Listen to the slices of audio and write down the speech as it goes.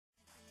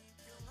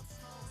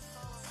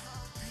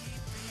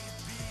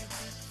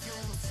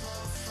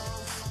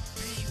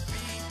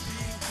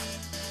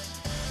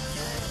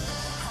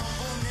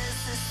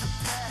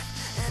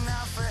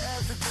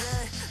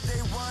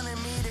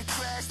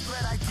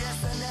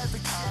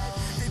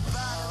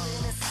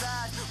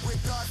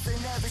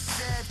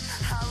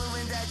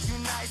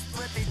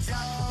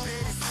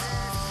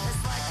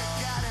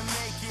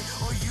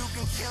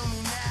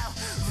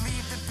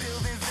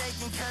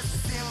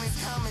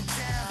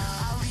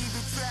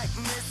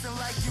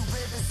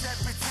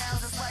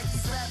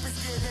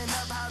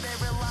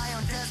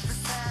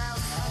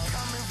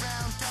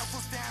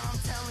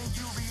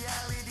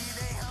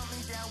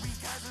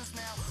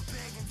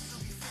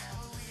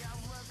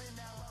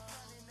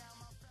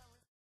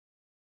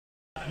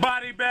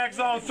Body bags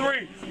on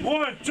 3.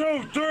 1,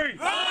 2, 3.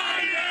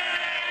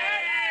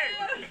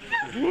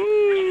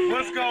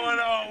 What's going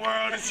on,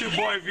 world? It's your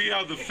boy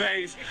VO the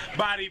Face.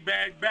 Body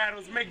bag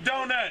battles.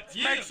 McDonuts.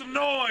 Yeah. Make some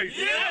noise.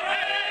 Yeah.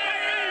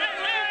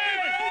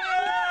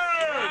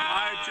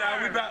 Alright,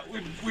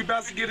 y'all. We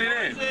about to get it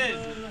in.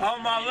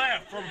 On my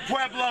left, from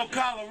Pueblo,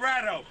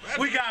 Colorado,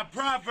 we got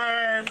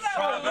Proverbz.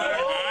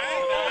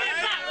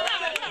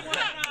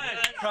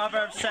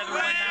 Proverbz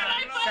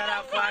 719. Shout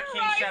out Fly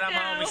King. Shout out my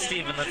homie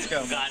Steven. Let's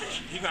go. Got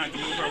it. You gotta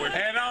move forward.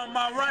 And on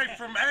my right,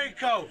 from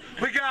ACO,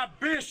 we got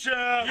Bishop.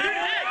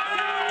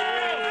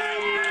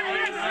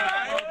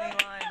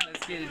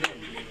 Let's get it in.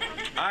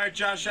 Alright,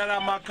 y'all, shout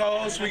out my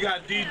co-hosts. We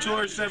got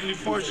Detour,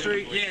 74th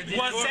Street. Yeah,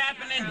 what's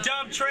happening,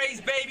 Dub Trays,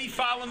 baby?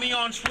 Follow me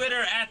on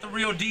Twitter at The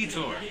Real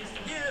Detour.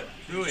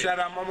 Yeah. Shout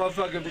out my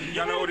motherfucking.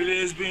 Y'all know what it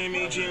is,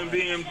 BME,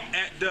 GMB,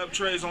 at Dub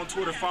Trays on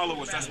Twitter. Follow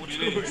us, that's what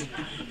it is.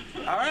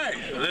 Alright,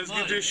 let's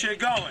get this shit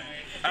going.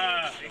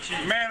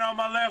 Man on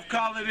my left,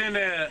 call it in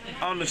there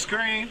on the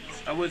screen.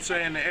 I would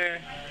say in the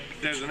air.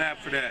 There's an app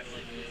for that.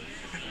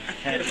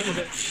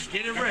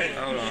 Get it ready.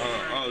 Hold on.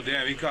 Oh,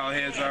 damn, he called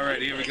heads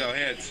already. Here we go,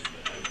 heads.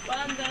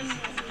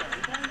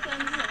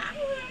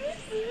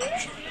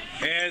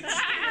 Heads.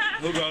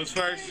 Who goes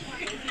first?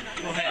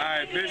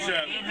 Alright,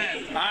 Bishop.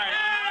 Alright.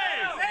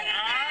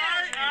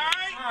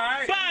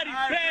 Body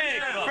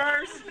bag.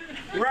 First,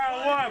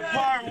 round 1,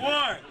 part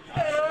 1.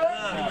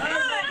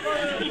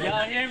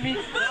 Y'all hear me?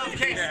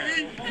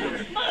 KC.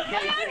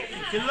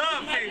 You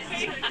love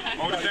KC.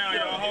 Hold it down,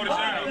 y'all. Hold it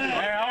down.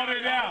 Hey, hold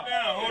it down.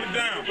 Hold it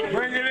down.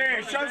 Bring it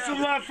in. Show some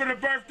love for the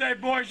birthday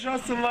boy. Show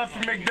some love for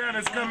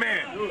McDonald's. Come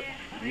in.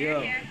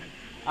 Yo.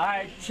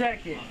 Alright,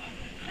 check it.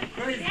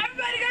 Everybody go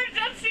to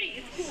Jump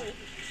Street. It's cool.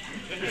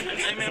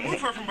 Hey, man,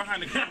 move her from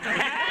behind the camera.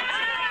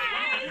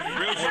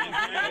 Real shit,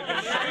 man.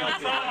 Let's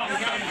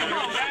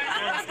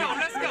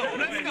go.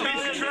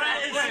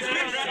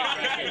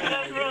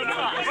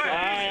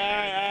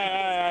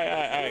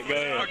 Alright, go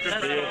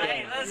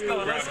ahead. Let's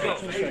go.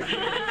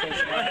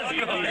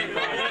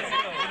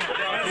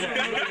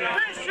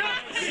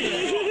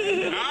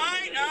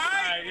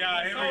 Alright,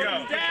 y'all, here we go.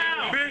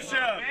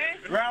 Bishop,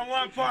 round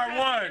 1, part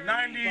 1,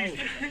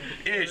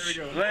 90s-ish.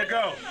 Let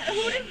go.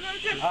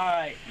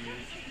 Alright.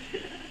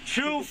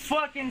 True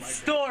fucking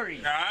story.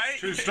 Alright?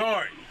 True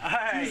story.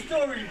 Alright. True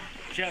story.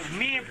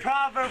 Me and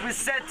Proverbz was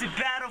set to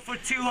battle for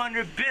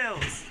 200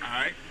 bills.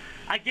 Alright.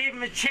 I gave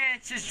him a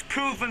chance to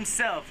prove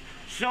himself.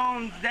 Show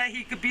him that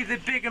he could be the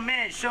bigger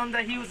man. Show him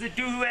that he was a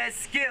dude who had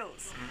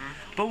skills.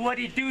 But what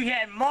he do, he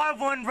had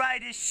Marvin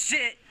write his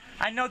shit.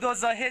 I know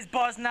those are his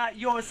bars, not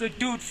yours, so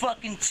dude,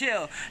 fucking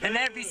chill. And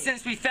ever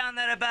since we found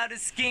out about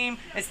his scheme,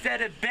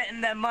 instead of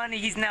betting that money,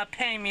 he's now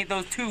paying me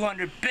those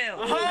 200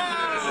 bills.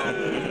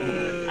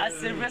 I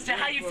said, Richard,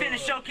 how you finna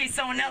showcase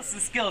someone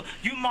else's skill?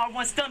 You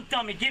Marvin stump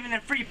dummy, giving a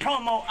free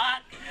promo,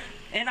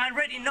 and I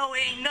already know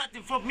it ain't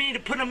nothing for me to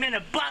put him in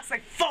a box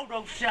like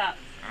Photoshop.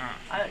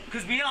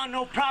 Cause we all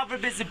know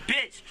Proverbz is a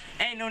bitch.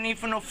 Ain't no need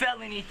for no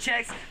felony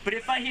checks. But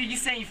if I hear you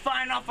saying you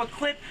firing off a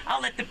clip,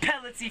 I'll let the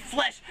pellets eat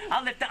flesh.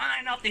 I'll lift the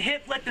iron off the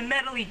hip, let the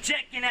metal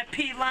eject, and that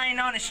pea lying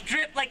on a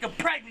strip like a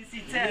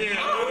pregnancy test.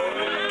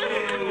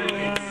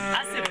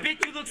 I said,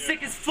 bitch, you look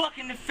sick as fuck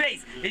in the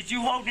face. Is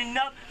you holding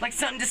up like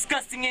something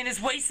disgusting in his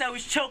waist? I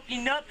was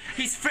choking up.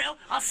 He's frail.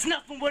 I'll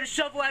snuff him with a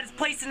shovel at his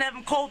place and have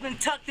him cold and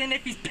tucked in.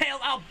 If he's pale,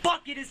 I'll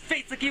bucket his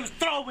face like he was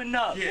throwing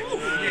up. Yeah,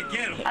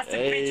 get him. I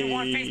said, bitch, you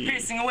one face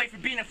piercing away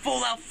from being a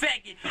full-out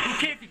faggot. Who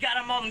cares if you got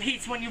him all them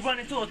heats when you run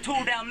into a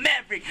tool-down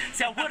maverick?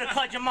 Say, I would've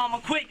called your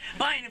mama quick,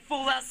 but I ain't a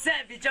full-out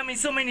savage. I mean,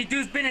 so many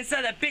dudes been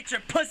inside that bitch,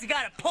 your pussy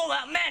got a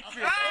pull-out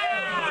mattress.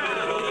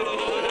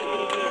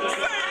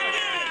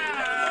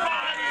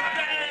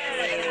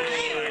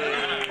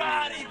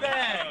 Body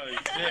bag.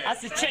 I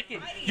said, check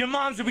it. Your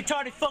mom's a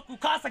retarded fuck who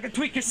costs like a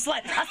tweaker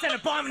slut. I sent a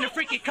bomb in the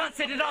freaking cunt,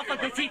 set it off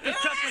like the teeth of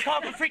truck and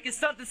call for freaking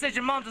something. Says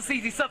your mom's a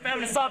sleazy stuff,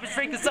 having to solve his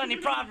freaking Sunday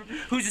Proverbz,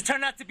 who just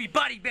turned out to be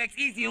body bags,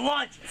 easy to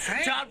launch.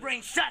 Job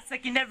range shots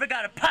like you never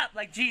got a pop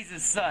like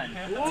Jesus, son.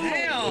 Damn.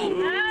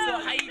 So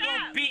how you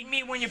gonna beat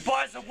me when your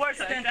bars are worse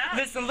than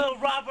listen, Lil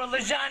Rob or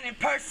LeJean in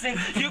person?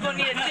 You gonna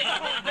need a dick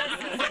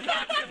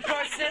in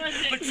person.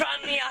 But try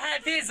me, I'll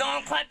have his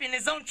own clapping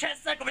his own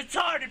chest like a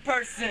retarded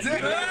person.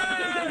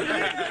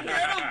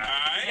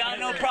 Y'all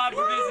know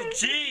Proverbz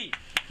is a G.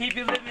 He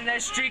be living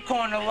that street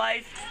corner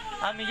life.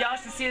 I mean, y'all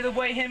should see the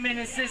way him and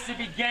his sister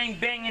be gang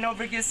banging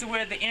over gets to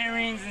wear the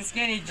earrings and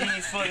skinny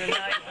jeans for the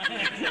night.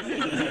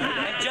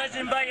 And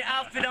judging by your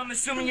outfit, I'm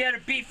assuming you had a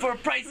beat for a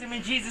price. I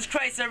mean, Jesus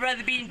Christ, I'd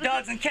rather be eating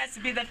dogs and cats to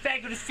be that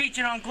faggot that's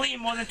featured on Glee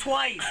more than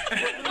twice.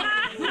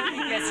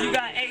 Yes, you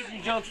got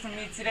Asian jokes from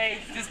me today.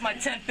 This is my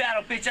 10th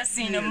battle, bitch. I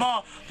seen them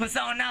all. Plus,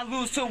 I will not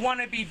lose to a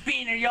wannabe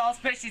beaner, y'all.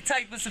 Especially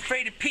type that's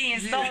afraid of pee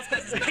in stalls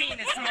because his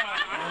penis small.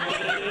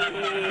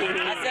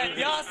 I said,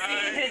 y'all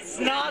seen his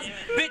snobs?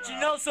 Bitch, you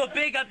know so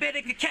big, I bet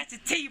it could catch a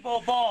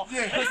T-ball ball.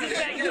 Cause it's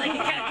acting like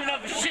a captain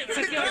of a ship,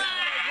 so you don't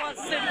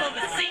fall, slip over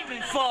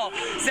semen fall.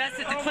 So that's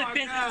it, the clip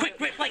in, quick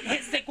grip like a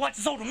hit stick, watch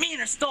his older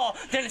meaner stall.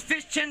 Then his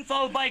fist chin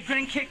followed by a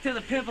grin kick to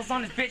the pimples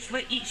on his bitch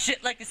lit, eat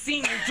shit like a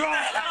senior draw.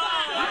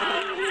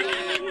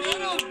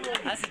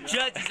 That's the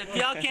judges, if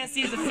y'all can't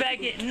see the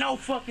faggot, no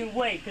fucking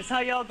way. Cause how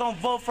y'all gonna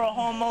vote for a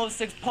homo,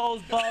 6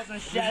 poles, balls,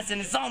 and shots in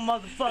his own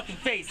motherfucking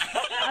face?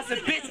 I said,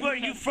 bitch, where are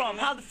you from?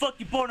 How the fuck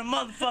you board a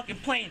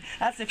motherfucking plane?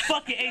 I said,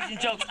 fucking Asian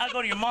jokes. I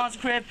go to your mom's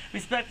crib,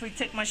 respectfully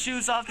take my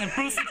shoes off, and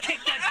Bruce Lee kick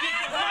that bitch.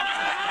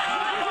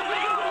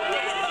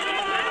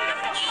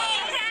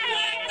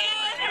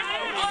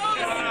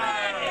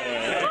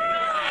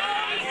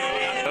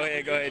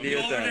 Go ahead, do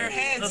your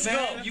thing. Let's go.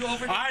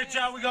 All right,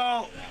 y'all, we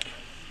go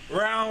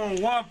round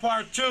 1,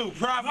 part 2.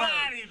 Proverbz.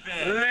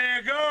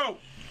 Let go.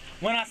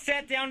 When I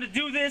sat down to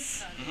do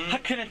this, I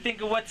couldn't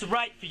think of what to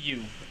write for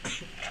you,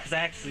 because I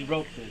actually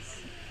wrote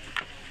this.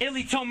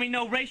 Illy told me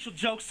no racial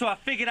jokes, so I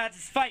figured I'd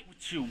just fight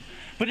with you.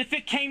 But if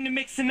it came to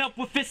mixing up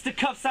with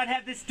fisticuffs, I'd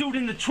have this dude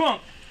in the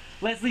trunk.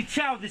 Leslie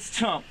Chow, this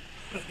chump.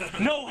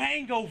 No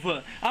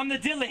hangover. I'm the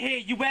dealer here.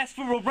 You ask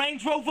for a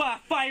Range Rover, I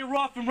fire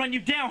off and run you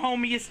down,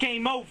 homie. It's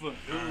game over.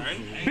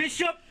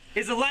 Bishop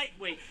is a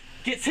lightweight.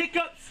 Gets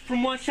hiccups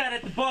from one shot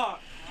at the bar.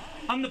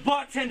 I'm the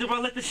bartender. I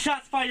let the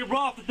shots fire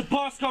off. Let the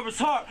bar scar his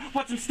heart.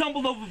 Watch him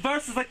stumble over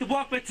verses like the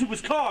walk back to his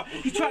car.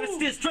 He tried to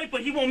steer straight,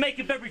 but he won't make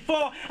it very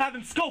far. I have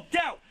him scoped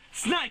out.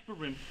 Sniper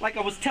him like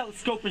I was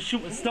telescoping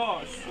shooting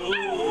stars.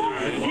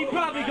 He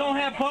probably gonna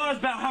have bars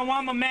about how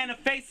I'm a man of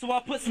faith, so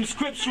I'll put some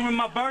scripture in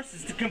my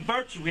verses to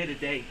convert you here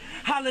today.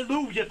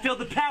 Hallelujah, feel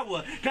the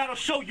power. God'll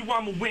show you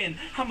I'ma win.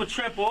 I'ma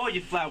trample all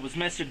your flowers,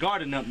 mess your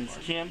garden up, Miss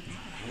Kim.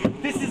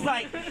 This is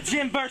like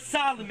Jim vs.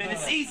 Solomon.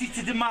 It's easy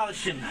to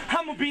demolish him.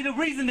 I'ma be the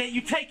reason that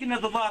you take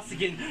another loss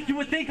again. You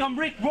would think I'm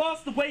Rick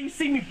Ross the way you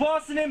see me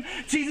bossing him.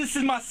 Jesus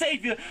is my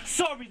savior.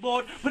 Sorry,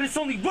 Lord, but it's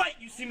only right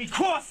you see me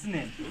crossing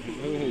him.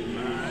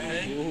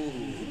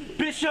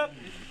 Bishop,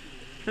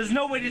 there's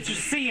no way that you're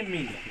seeing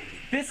me.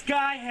 This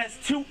guy has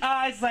 2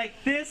 eyes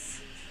like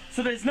this,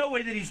 so there's no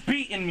way that he's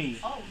beating me.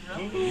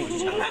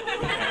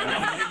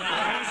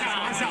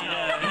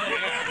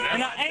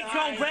 And I ain't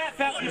gonna rap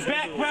out your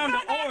background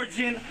or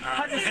origin.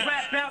 I just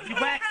rap out your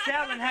whack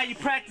style and how you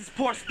practice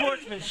poor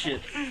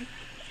sportsmanship.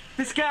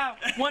 This guy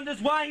wonders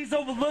why he's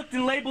overlooked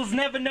and labels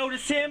never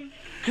notice him.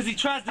 Cause he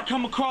tries to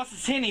come across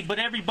as Henny, but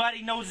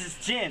everybody knows it's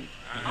gin.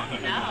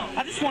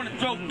 I just want to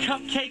throw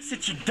cupcakes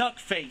at your duck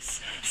face.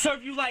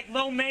 Serve you like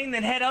lo mein,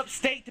 then head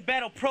upstate to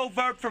battle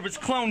Proverbz for his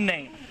clone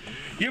name.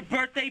 Your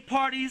birthday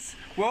parties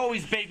were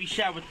always baby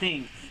shower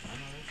themed.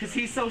 Cause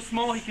he's so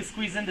small he can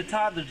squeeze into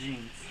toddler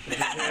jeans.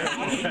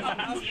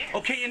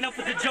 Okay, enough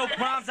with the joke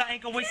rhymes. I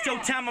ain't gonna waste your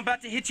time. I'm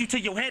about to hit you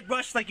till your head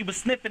rush like you was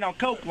sniffing on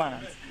coke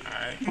lines.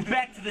 But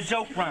back to the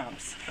joke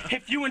rhymes.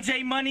 If you and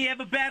J Money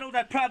ever battled,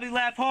 I'd probably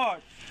laugh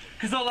hard.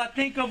 Cause all I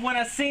think of when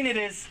I seen it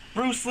is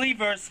Bruce Lee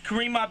versus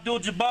Kareem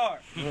Abdul-Jabbar.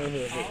 You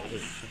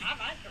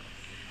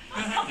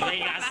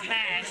got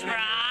smashed, bro.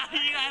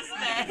 You got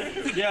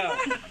smashed. Yeah.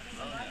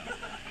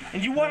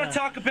 And you want to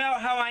talk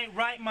about how I ain't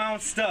write my own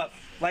stuff,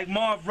 like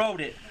Marv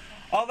wrote it.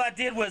 All I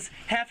did was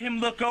have him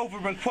look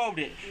over and quote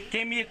it.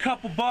 Gave me a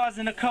couple bars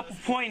and a couple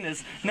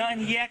pointers.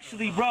 Nothing he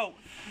actually wrote.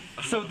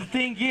 So the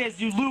thing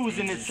is, you lose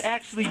and it's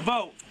actually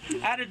vote.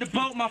 Out of the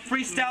boat, my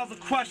freestyles will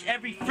crush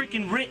every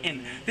freaking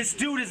written. This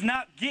dude is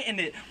not getting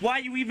it. Why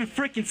you even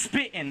freaking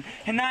spitting?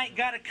 And I ain't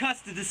gotta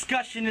cuss, the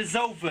discussion is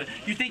over.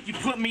 You think you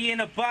put me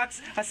in a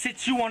box? I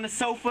sit you on the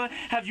sofa.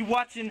 Have you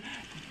watching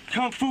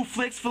Kung Fu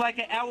flicks for like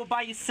an hour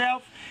by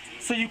yourself?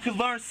 So you could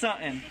learn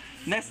something.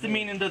 And that's the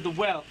meaning of the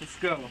wealth. Let's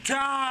go.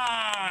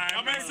 Time!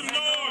 I'll make some noise!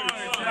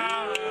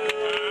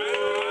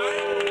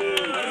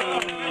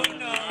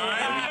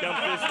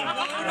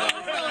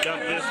 Dump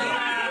this one.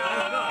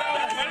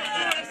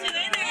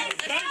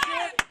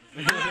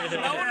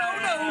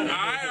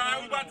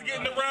 Alright, we about to get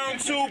into round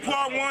 2,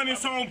 part 1.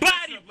 It's on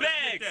Body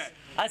bags.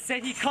 I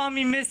said he called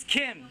me Miss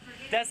Kim.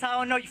 That's how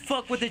I know you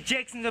fuck with the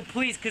Jakes and the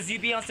police, cause you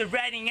be on some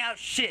ratting out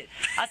shit.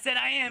 I said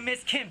I am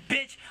Miss Kim,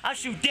 bitch. I'll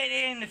shoot dead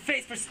air in the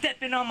face for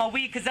stepping on my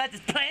weed, cause I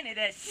just planted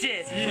that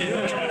shit.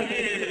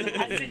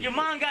 I said your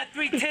mom got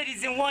 3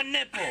 titties and 1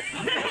 nipple.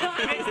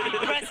 Bitch be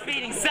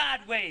breastfeeding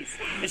sideways.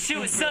 And she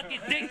was sucking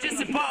dick just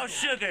to borrow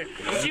sugar.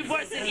 She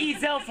worse than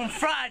Ezel from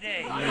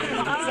Friday.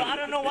 So I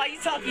don't know why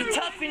you talking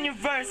tough in your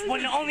verse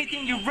when the only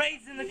thing you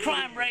raised in the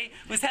crime rate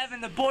was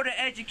having the board of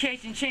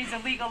education change the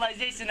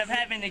legalization of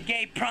having a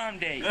gay prom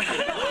date.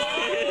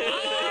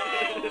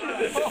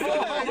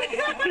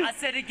 I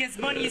said against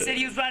money, you said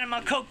he was riding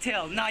my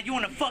coattail. Nah, you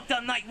on a fucked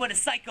up night with a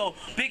psycho.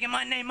 Bigging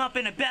my name up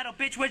in a battle,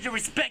 bitch, where'd your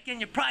respect and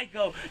your pride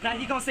go? Now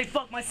he gonna say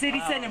fuck my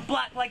city, sending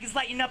block like it's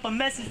lighting up a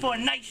message for a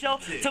night show.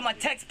 Till my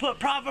text put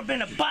Proverbz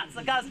in a box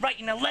like I was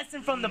writing a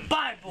lesson from the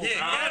Bible.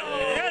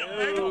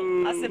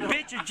 I said,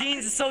 bitch, your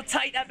jeans are so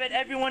tight, I bet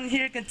everyone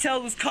here can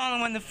tell who's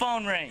calling when the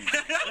phone rings.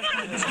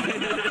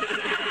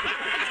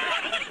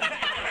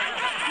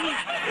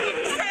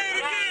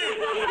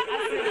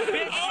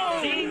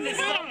 Jeans is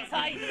so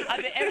tight, I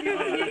bet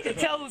everyone here can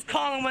tell who's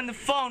calling when the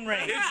phone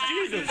rings. It's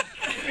Jesus.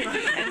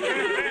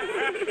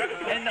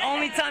 And the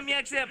only time you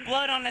actually have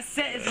blood on the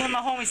set is when my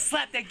homie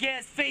slapped that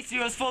guy's face so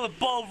it was full of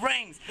bull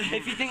rings.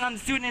 If you think I'm the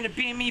student at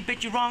BME,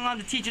 bitch, you're wrong. I'm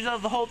the teachers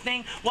of the whole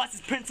thing. Watch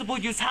this principal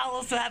use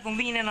hollow, so have him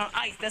leaning on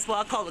ice. That's what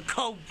I call a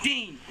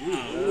codeine.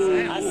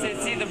 I said,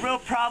 see, the real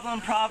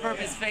problem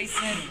Proverbz is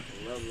facing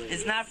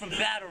is not from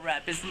battle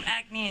rap. It's from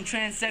acne and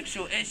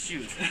transsexual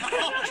issues.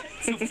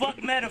 So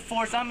fuck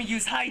metaphors. I'ma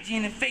use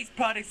hygiene and face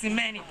products and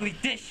manically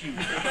dish you. See,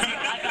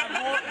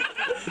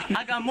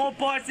 I got more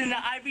bars than the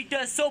Ivory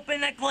does soap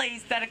in that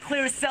glaze that'll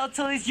clear his cell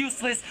till he's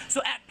useless.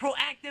 So act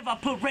proactive. I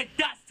put red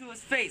dots to his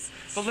face.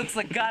 But looks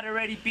like God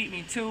already beat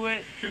me to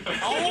it.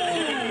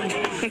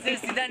 Oh!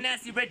 Seriously, that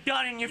nasty red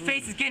dot in your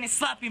face is getting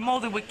sloppy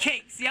molded with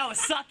cake. See, I would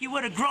sock you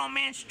with a grown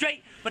man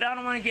straight, but I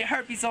don't want to get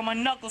herpes on my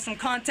knuckles from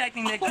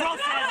contacting that gross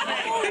ass leg.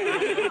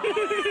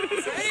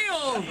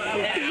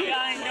 Yeah,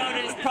 I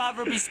noticed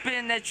Proverbz be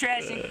spitting that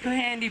trash in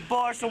candy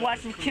bar, so watch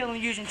him kill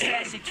him using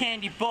trash and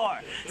candy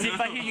bar. See, if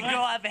I hear your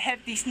girl have a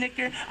hefty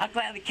snicker, I'll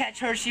gladly catch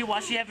Hershey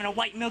while she having a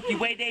white Milky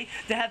Way day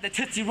to have the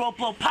Tootsie Roll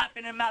blow pop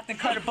in her mouth and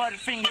cut her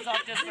butterfingers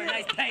off just for a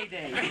nice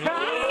payday.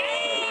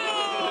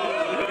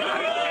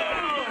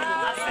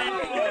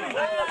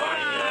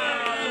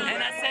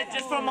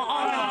 Just for my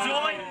own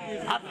joy,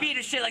 I beat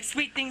her shit like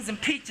sweet things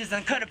and peaches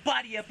and cut her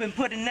body up and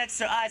put it next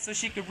to her eyes so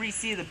she could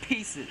re-see the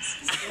pieces.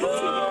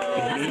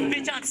 I said,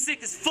 bitch, I'm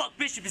sick as fuck.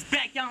 Bishop is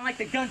back. Y'all don't like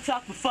the gun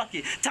talk, but fuck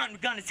it. Time to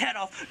gun his head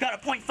off. Got a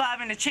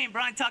 .5 in the chamber.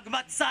 I ain't talking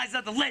about the size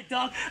of the lead,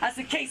 dog. I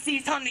said, KC,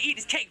 it's time to eat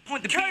his cake.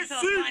 Point the beans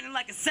up, lining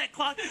like a set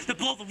clock to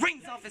blow the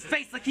rings off his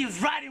face like he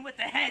was riding with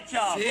the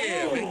hedgehog.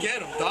 Yeah, we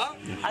get him, dog.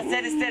 I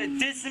said, instead of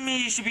dissing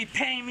me, you should be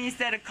paying me.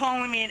 Instead of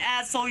calling me an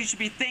asshole, you should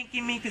be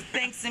thanking me, because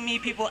thanks to me,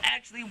 people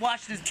actually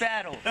watch this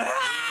battle. So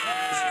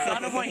I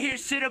don't want to hear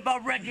shit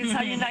about records,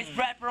 how you're a nice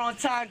rapper on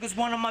time, because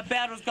one of my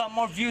battles got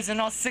more views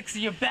than all 6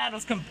 of your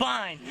battles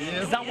combined.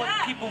 Because I'm what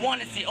the people want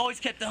to see, always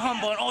kept it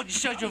humble, and always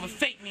showed you what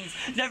fake means.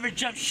 Never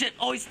jump ship,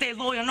 always stay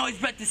loyal, and always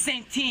rep the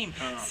same team.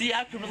 See,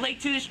 I can relate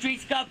to the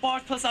streets, got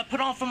bars, plus I put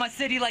on for my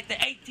city like the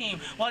A-team.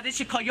 While they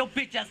should call your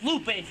bitch ass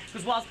Lupe,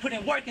 because while I was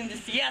putting work in this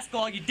fiasco,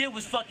 all you did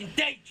was fucking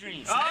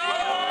daydreams.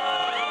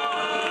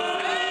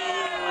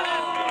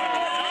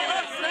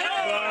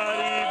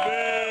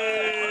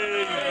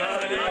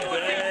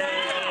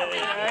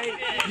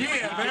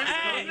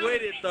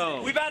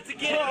 We about to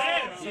get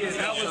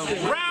it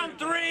in. Round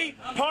 3,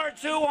 part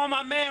 2 on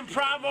my man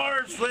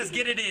Proverbz. Let's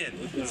get it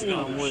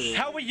in.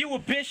 How are you a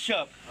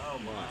bishop?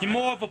 You're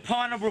more of a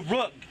pawn or a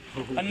rook.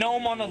 A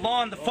gnome on the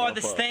lawn, the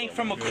farthest thing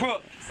from a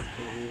crook.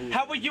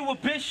 How are you a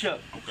bishop?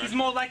 He's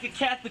more like a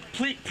Catholic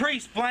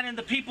priest, blinding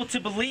the people to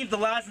believe the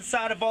lies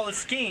inside of all his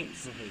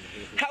schemes.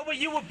 How are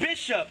you a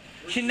bishop?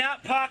 You're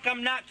not Pac,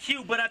 I'm not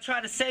Q, but I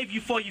try to save you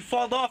before you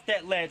fall off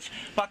that ledge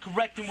by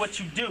correcting what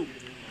you do.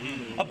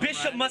 A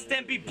bishop must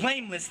then be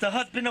blameless, the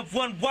husband of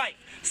one wife,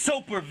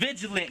 sober,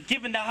 vigilant,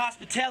 given to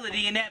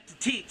hospitality and apt to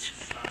teach,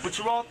 which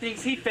are all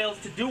things he fails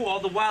to do,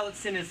 all the while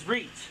it's in his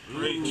reach.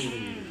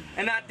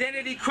 An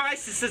identity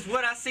crisis is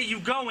what I see you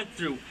going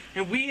through,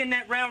 and we in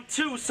that round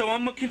 2, so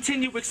I'm gonna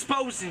continue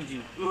exposing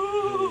you.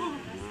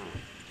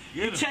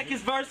 You check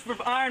his verse for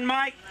Iron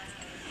Mike,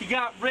 he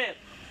got ripped.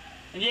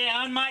 And yeah,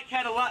 Iron Mike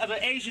had a lot of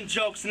Asian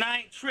jokes, and I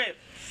ain't tripped.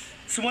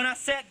 So when I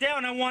sat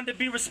down, I wanted to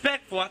be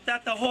respectful. I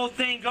thought the whole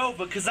thing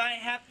over, because I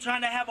ain't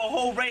trying to have a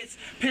whole race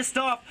pissed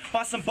off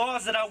by some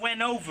bars that I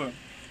went over.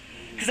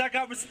 Because I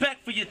got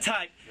respect for your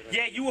type.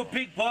 Yeah, you a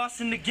big boss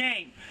in the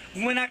game.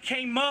 When I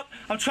came up,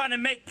 I'm trying to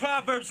make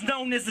Proverbz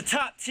known as a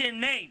top tier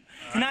name.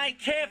 And I ain't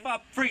care if I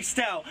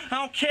freestyle, I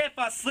don't care if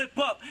I slip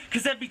up,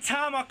 because every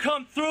time I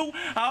come through,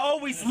 I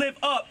always live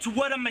up to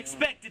what I'm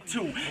expected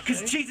to,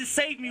 because Jesus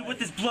saved me with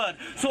his blood,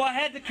 so I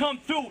had to come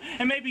through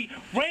and maybe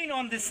rain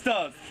on this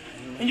thug.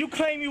 And you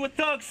claim you a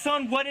thug,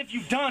 son, what have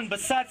you done?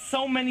 Besides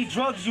so many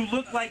drugs, you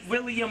look like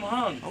William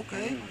Hung.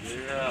 Okay.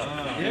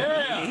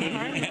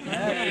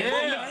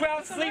 The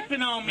crowd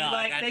sleeping on me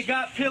like they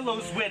got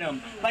pillows with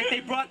them, like they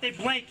brought their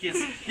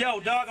blankets. Yo,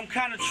 dog, I'm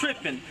kind of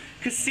tripping,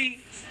 because see,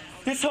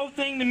 this whole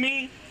thing to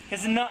me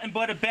is nothing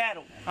but a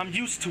battle. I'm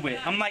used to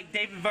it. I'm like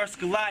David versus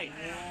Goliath,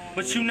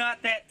 but you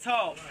not that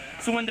tall.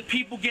 So when the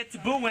people get to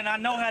booing, I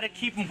know how to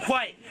keep them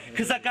quiet.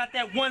 Because I got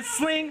that one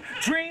sling,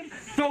 dream,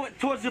 throw it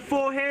towards your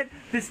forehead.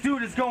 This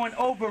dude is going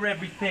over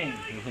everything,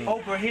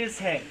 over his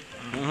head.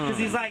 Because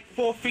he's like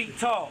 4 feet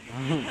tall.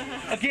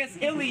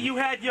 Against Illy, you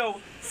had your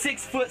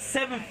 6 foot,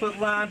 7 foot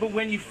line, but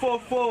when you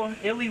 4'4",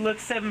 Illy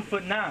looks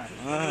 7'9".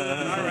 All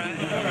right.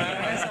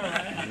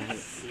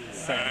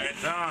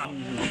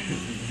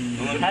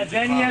 Have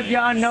any of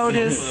y'all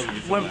noticed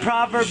when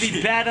Proverbz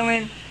be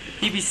battling,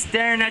 he be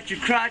staring at your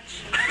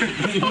crotch?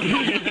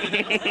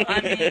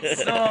 I mean,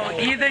 so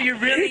either you're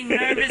really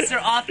nervous or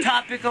off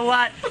topic a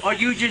lot, or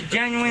you just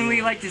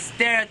genuinely like to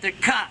stare at their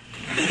cock.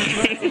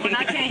 When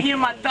I can't hear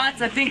my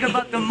thoughts, I think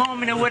about the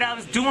moment of what I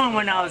was doing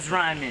when I was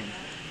rhyming.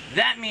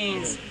 That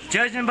means,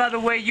 judging by the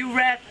way you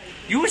rap,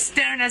 you were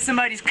staring at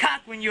somebody's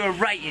cock when you were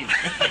writing.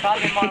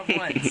 Probably Mark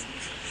once.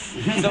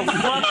 So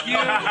fuck you.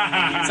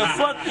 So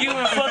fuck you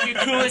and fuck your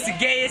crew. It's the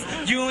gayest.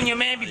 You and your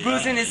man be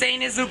bruising his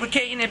anus,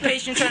 lubricating and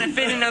patient, trying to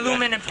fit an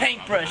aluminum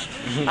paintbrush.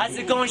 I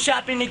said going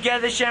shopping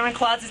together, sharing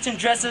closets and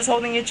dressers,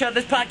 holding each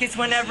other's pockets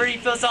whenever he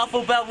feels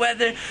awful about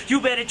weather. You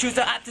better choose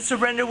to opt to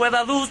surrender, whether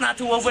I lose not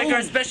to a wigger.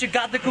 A special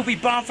gothic who be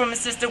born from a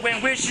sister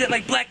wearing weird shit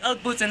like black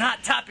Ugg boots and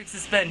Hot Topic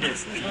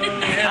suspenders.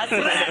 I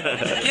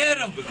said, Get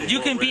him. you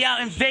can be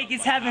out in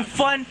Vegas having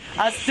fun,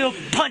 I'll still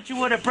punch you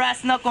with a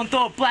brass knuckle and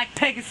throw a black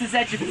Pegasus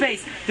at your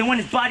face. Then when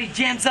his body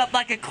jams up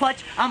like a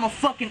clutch, I'm a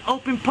fucking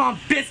open palm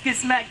biscuit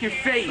smack your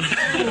face.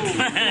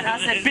 And I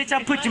said, bitch,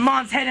 I'll put your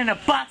mom's head in a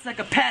box like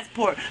a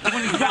passport. But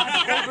when you drive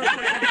over,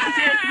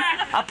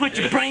 I'll put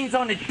your brains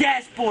on the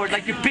dashboard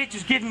like your bitch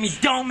is giving me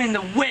dome in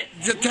the whip.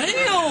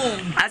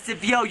 Damn. I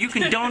said, yo, you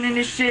condoning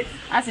this shit?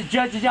 I said,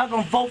 judges, y'all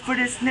gonna vote for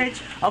this snitch?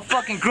 A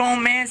fucking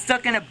grown man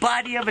stuck in the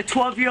body of a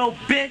 12-year-old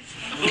bitch?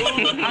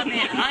 I mean,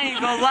 I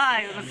ain't gonna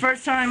lie. The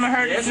first time I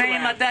heard his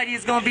name, I thought he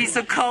was gonna be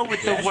so cold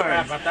with the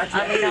words.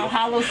 I mean, how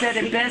Hollow said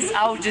it best,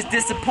 I was just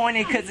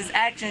disappointed because his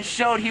actions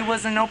showed he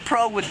wasn't no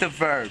pro with the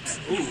verbs.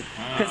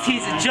 Because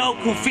he's a joke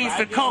who feeds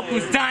for coke,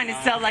 who's dying to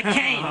sell like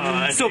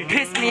Kane. So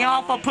pissed me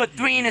off, I put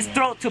 3 in his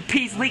throat till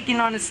peas leaking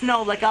on the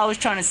snow like I was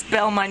trying to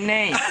spell my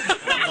name.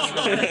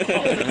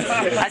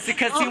 I said,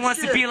 cause he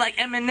wants to be like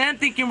Eminem,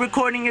 thinking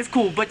recording is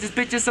cool. But this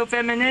bitch is so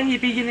feminine, he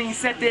be getting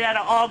accepted at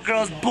an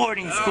all-girls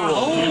boarding school.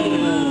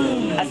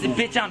 I said,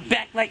 bitch, I'm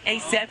back like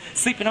ASAP,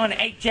 sleeping on the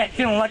 8-jack,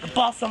 feeling like a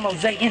boss on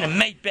Jose in a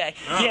Maybach.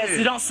 Yeah,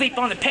 so don't sleep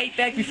on the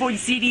payback before you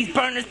see these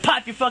burners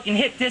pop your fucking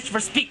hit disc for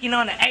speaking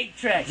on the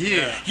 8-track.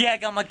 Yeah, I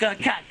got my gun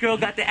cocked, girl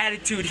got the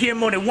attitude. Hear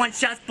more than one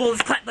shot,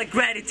 bullets clap like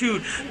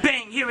gratitude.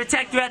 Bang, hear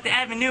attack throughout the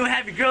avenue,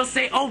 have your girl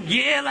say, oh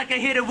yeah, like I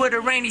hit her with a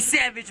Randy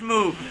Savage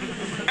move.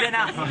 Then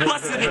I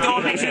bust through the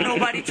door, make sure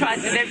nobody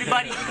tries it.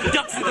 Everybody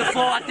ducks to the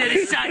floor out there,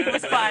 the shot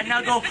was fired.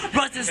 Now go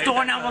rush to the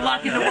store, now we're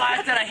locking the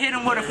wires that I hit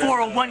him with a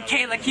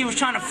 401k like he was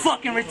trying to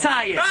fucking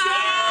retire. Go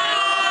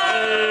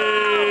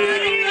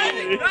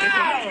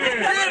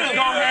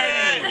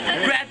ahead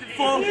and grab the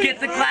phone, get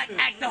the Glock,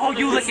 act the whole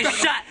you like a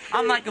shot.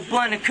 I'm like a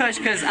blunt of kush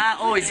cause I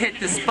always hit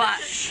the spot.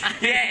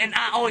 Yeah, and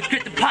I always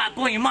grip the pot,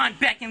 blow your mind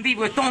back and leave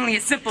with only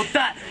a simple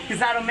thought.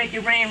 Cause I don't make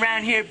it rain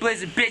around here,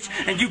 blizzard bitch.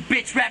 And you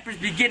bitch rappers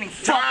be getting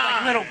fucked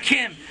like Little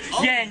Kim.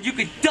 Yeah, and you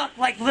could duck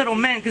like little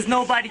men cause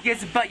nobody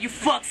gives about you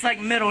fucks like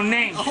middle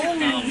names.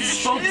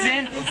 Folks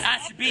in, I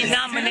should be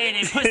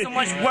nominated. Put so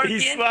much work in,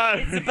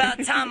 it's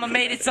about time I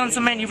made it. Son, so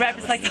many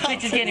rappers like the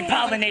bitches getting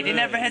pollinated.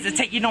 Never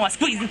hesitate, you know I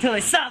squeeze until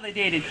they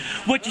solidated.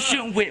 What you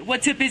shooting with?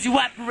 What tip is you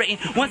operating?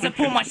 Once I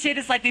pull my shit,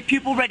 it's like they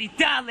pupil already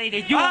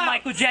dilated. You a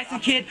Michael Jackson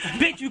kid,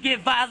 bitch, you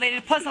get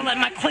violated. Plus I let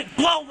my clip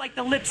blow like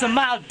the lips of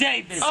Miles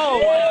Davis.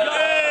 Oh,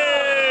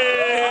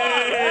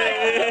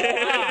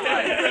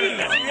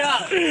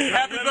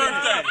 Happy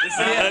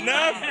birthday.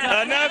 Enough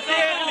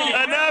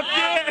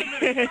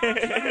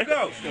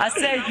yet? I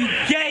said you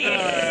gay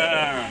as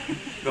shit.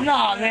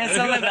 No, man,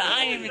 so like that.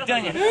 I ain't even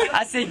done yet.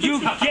 I said you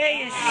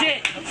gay as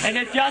shit. And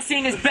if y'all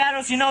seen his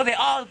battles, you know they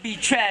all be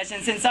trash.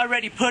 And since I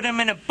already put him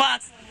in a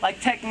box, like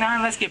Tech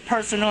 9, let's get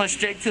personal and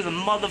straight to the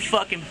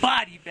motherfucking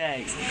body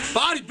bags.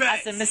 Body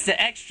bags. I said Mr.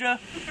 Extra,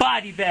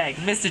 body bag.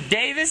 Mr.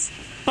 Davis,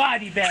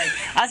 body bag.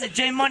 I said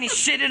J Money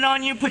shitted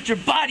on you, put your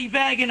body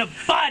bag in a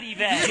body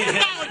bag.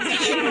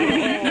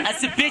 I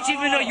said, bitch,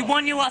 even though you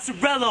won, you lost a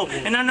Rello.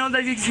 And I know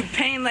that you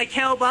pain like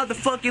hell, but how the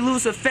fuck you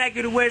lose a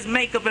faggot who wears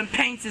makeup and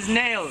paints his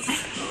nails?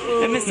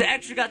 And Mr.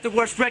 Extra got the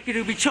worst record,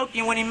 who be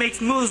choking when he makes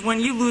moves.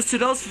 When you lose to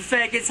those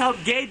faggots, how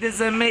gay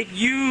does it make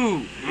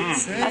you? I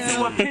said,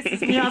 what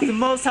pisses me off the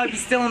most, how you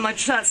stealing my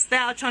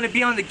style, trying to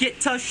be on the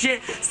get tough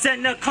shit,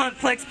 setting up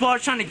complex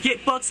bars, trying to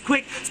get bucks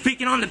quick,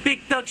 speaking on the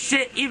big thug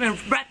shit, even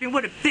rapping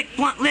with a thick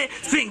blunt lit,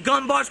 spitting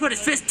gun bars with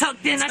his fist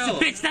tucked in. I said,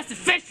 bitch, that's the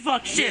fish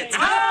fuck shit.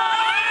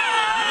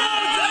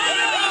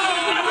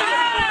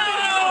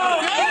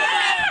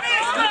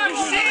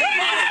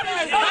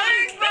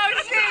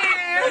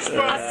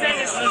 I said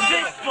it's the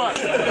bitch fuck.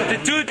 The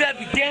dude that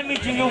be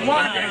damaging your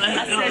water.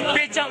 I said,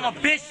 bitch, I'm a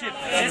bishop.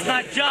 It's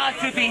my job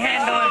to be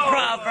handling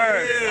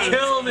Proverbz.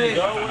 Kill me.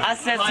 I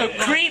said, so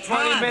creep.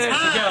 20 minutes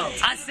ago.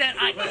 I said,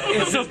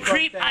 so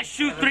creep, I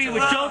shoot 3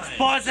 with jokes,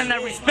 bars, and a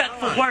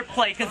respectful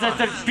wordplay. Cause if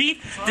there's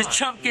beef, the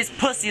chump gets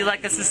pussy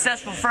like a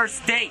successful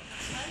first date.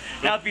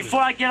 Now, before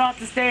I get off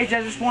the stage,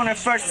 I just want to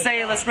first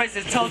say, let's raise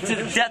a toast to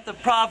the death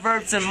of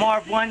Proverbz and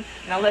Marv 1.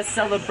 Now let's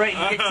celebrate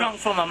and get drunk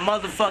for my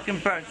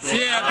motherfucking birthday.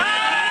 Yeah.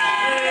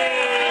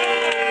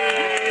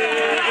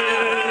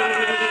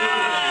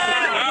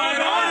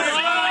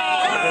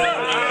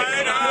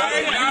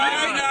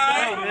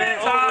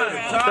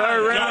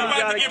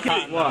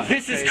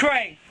 This is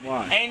Cray.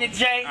 Ain't it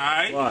Jay?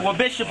 Well,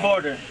 Bishop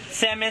Order.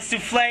 Salmon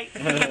souffle.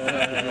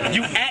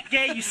 You act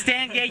gay, you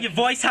stand gay, your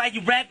voice high,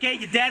 you rap gay,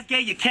 your dad's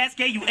gay, your cat's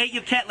gay, you ate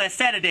your cat last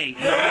Saturday.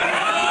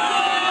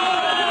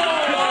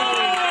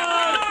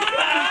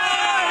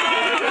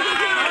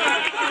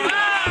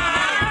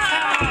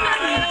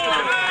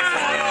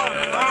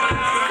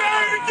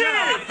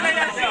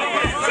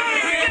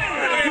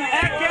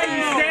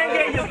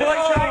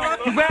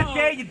 You rap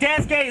gay, your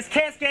dad's gay, his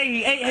cat's gay, day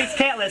he ate his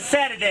cat last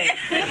Saturday.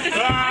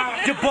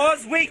 Your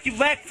bars weak, you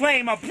lack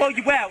flame, I'll blow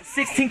you out.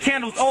 16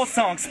 candles, all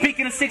songs.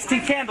 Speaking of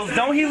 16 candles,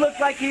 don't he look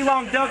like he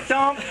long duck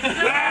dong? See,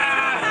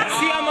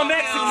 I'm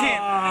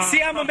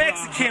a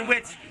Mexican,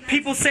 which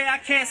people say I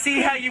can't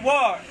see how you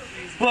are.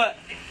 But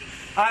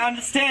I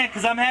understand,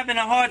 because I'm having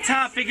a hard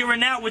time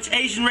figuring out which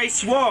Asian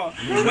race you are.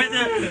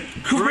 Whether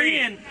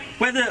Korean,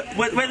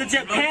 whether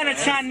Japan or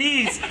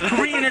Chinese,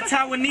 Korean or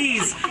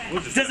Taiwanese,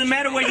 doesn't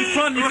matter where you're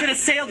from, you could have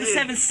sailed the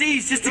 7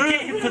 seas just to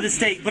get here for the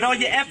state. But all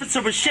your efforts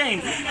are a shame,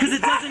 because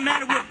it doesn't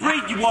matter what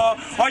breed you are,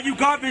 all you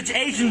garbage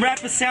Asian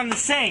rappers sound the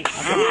same.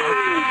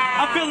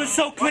 I'm feeling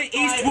so Clint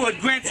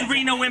Eastwood, Gran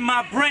Torino in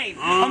my brain.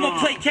 I'm gonna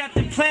play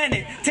Captain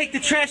Planet, take the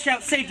trash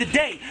out, save the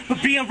day.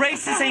 But being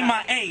racist ain't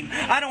my aim.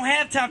 I don't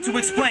have time to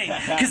explain.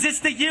 Cause it's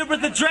the year of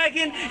the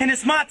dragon, and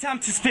it's my time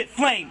to spit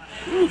flame.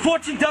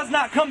 Fortune does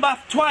not come by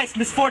twice,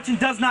 misfortune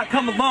does not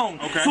come alone.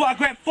 So I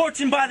grab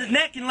fortune by the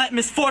neck and let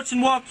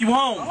misfortune walk you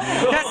home.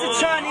 That's a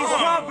Chinese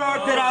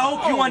proverb that I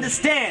hope you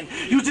understand.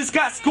 You just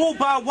got schooled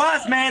by a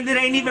wise man that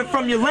ain't even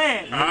from your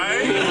land.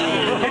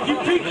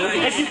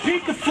 If you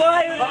peek the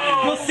flyer,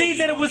 you'll see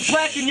that it was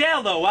black and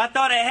yellow. I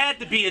thought it had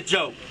to be a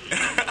joke.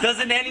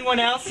 Doesn't anyone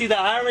else see the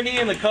irony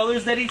in the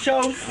colors that he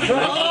chose?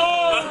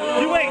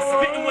 You ain't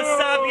spitting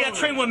wasabi, I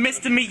train with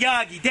Mr.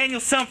 Miyagi,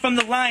 Daniel's son from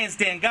the Lion's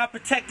Den, God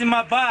protecting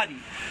my body.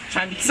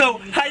 So,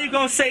 how you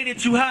gonna say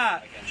that you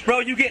high?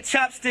 Bro, you get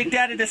chopsticked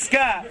out of the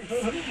sky.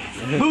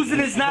 Losing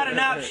is not an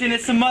option,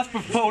 it's a must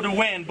for Poe to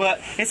win. But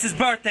it's his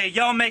birthday,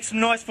 y'all make some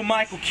noise for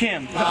Michael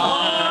Kim.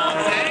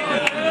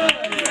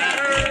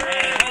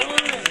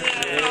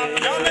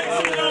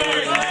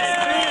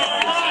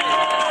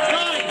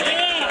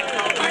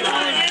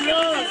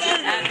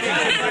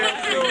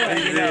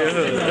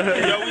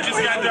 Yo, we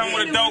just got done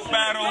with a dope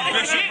battle,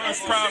 Bishop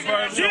vs.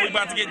 Proverbz. Yo, we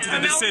about to get into the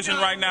decision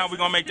right now. We're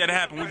gonna make that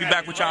happen. We'll be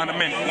back with y'all in a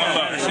minute. One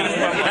love.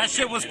 That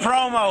shit was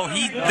promo.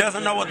 He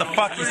doesn't know what the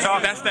fuck he's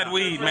talking. That's that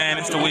weed, man.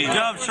 It's the weed.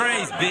 Dub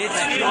Trace, bitch.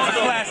 It's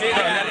a classic.